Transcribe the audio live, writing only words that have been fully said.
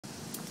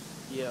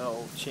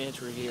Yo,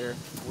 Chance, we're here.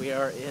 We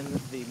are in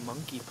the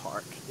monkey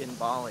park in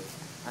Bali.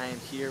 I am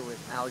here with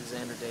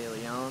Alexander De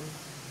Leon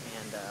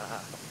and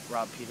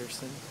Rob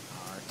Peterson,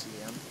 our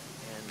TM,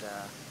 and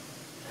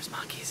there's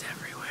monkeys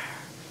everywhere.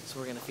 So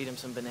we're gonna feed them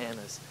some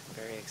bananas.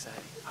 Very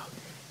exciting. Oh,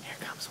 here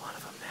comes one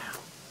of them now.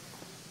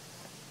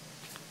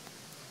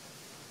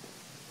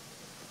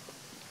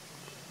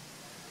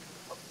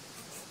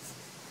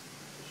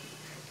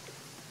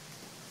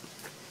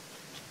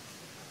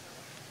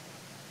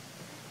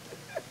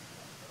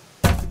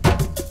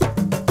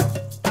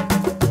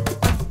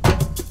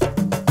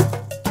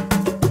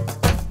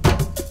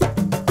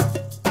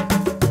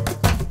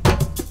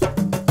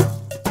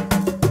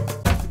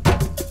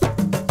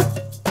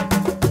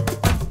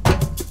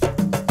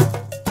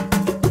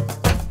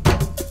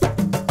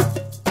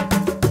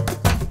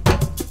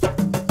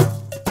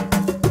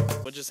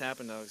 What just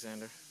happened,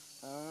 Alexander?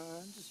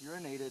 Just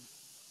urinated.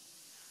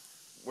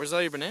 Where's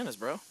all your bananas,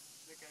 bro?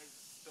 The guy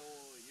stole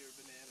your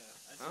banana.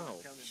 Oh.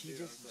 He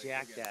just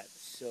jacked that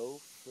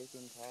so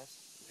freaking fast.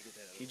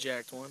 He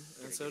jacked one,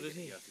 and so did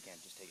he. Yeah, if you can,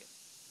 just take it.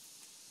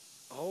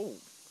 Oh.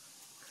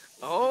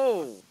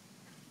 Oh.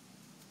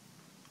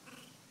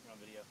 You're on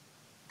video.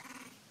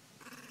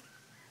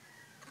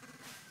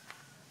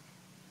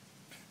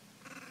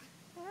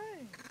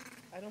 Hi.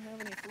 I don't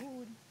have any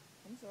food.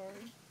 I'm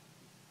sorry. He's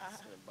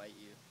gonna bite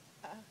you.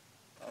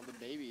 All the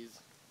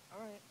babies.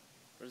 Alright.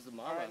 Where's the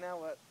mama? Alright, now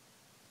what?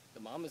 The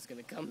mama's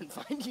gonna come and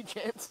find you,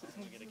 Chance. Let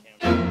me get a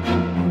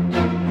camera.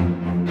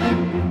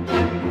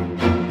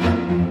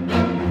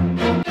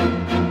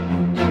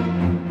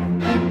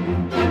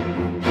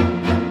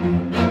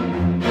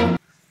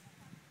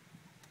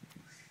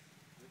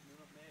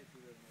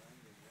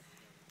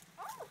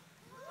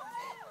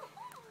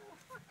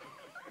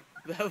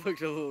 That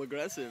looked a little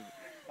aggressive.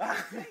 There's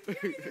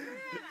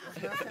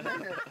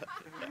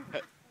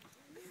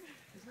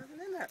nothing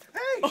in there.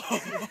 Hey! I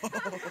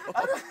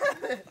don't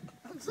have it.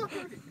 I'm sorry.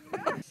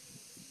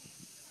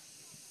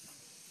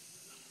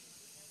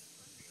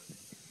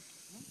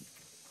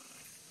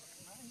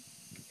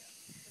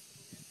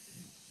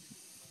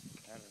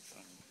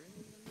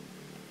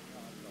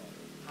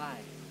 Hi.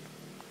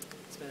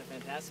 It's been a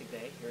fantastic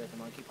day here at the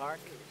monkey park.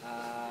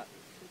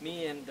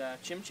 Me and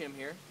Chim Chim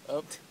here.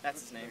 Oh,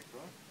 That's his name.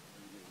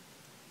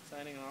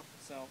 Signing off.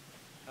 So,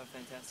 have a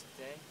fantastic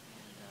day, and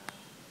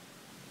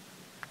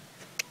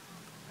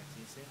talk to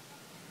you soon.